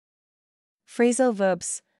Phrasal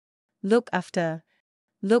verbs. Look after.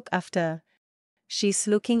 Look after. She's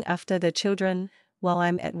looking after the children while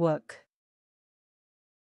I'm at work.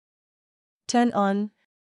 Turn on.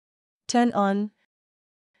 Turn on.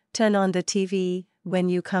 Turn on the TV when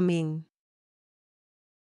you come in.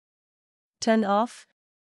 Turn off.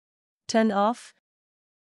 Turn off.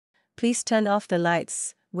 Please turn off the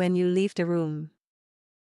lights when you leave the room.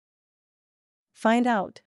 Find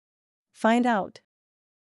out. Find out.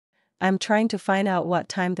 I'm trying to find out what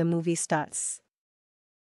time the movie starts.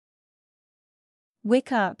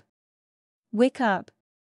 Wake up. Wake up.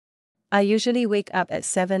 I usually wake up at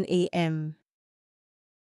 7 a.m.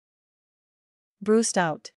 Bruised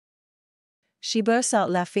out. She burst out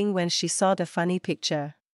laughing when she saw the funny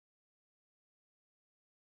picture.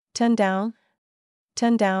 Turn down.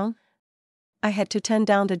 Turn down. I had to turn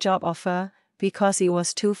down the job offer because it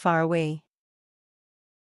was too far away.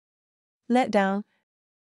 Let down.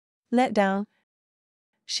 Let down.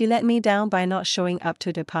 She let me down by not showing up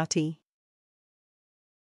to the party.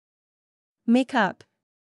 Make up.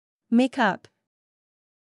 Make up.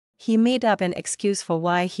 He made up an excuse for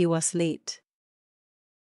why he was late.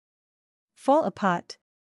 Fall apart.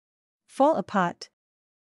 Fall apart.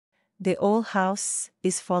 The old house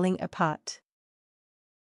is falling apart.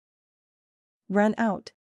 Run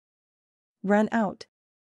out. Run out.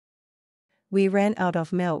 We ran out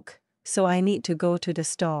of milk, so I need to go to the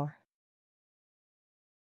store.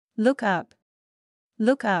 Look up.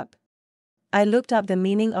 Look up. I looked up the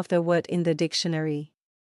meaning of the word in the dictionary.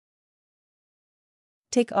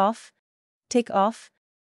 Take off. Take off.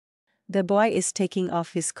 The boy is taking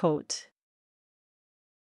off his coat.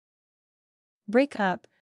 Break up.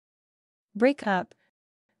 Break up.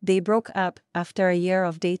 They broke up after a year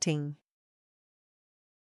of dating.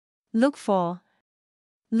 Look for.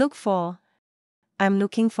 Look for. I'm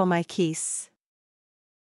looking for my keys.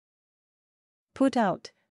 Put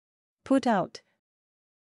out. Put out.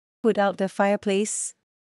 Put out the fireplace.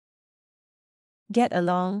 Get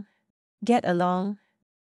along. Get along.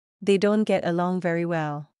 They don't get along very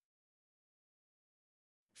well.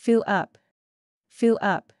 Fill up. Fill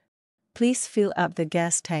up. Please fill up the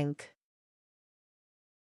gas tank.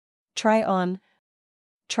 Try on.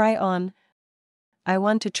 Try on. I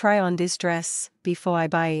want to try on this dress before I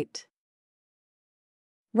buy it.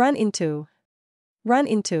 Run into. Run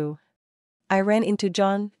into. I ran into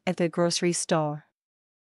John at the grocery store.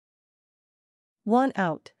 Worn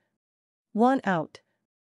out. Worn out.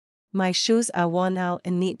 My shoes are worn out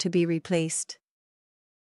and need to be replaced.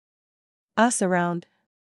 Ask around.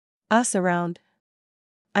 Ask around.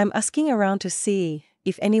 I'm asking around to see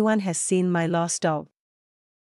if anyone has seen my lost dog.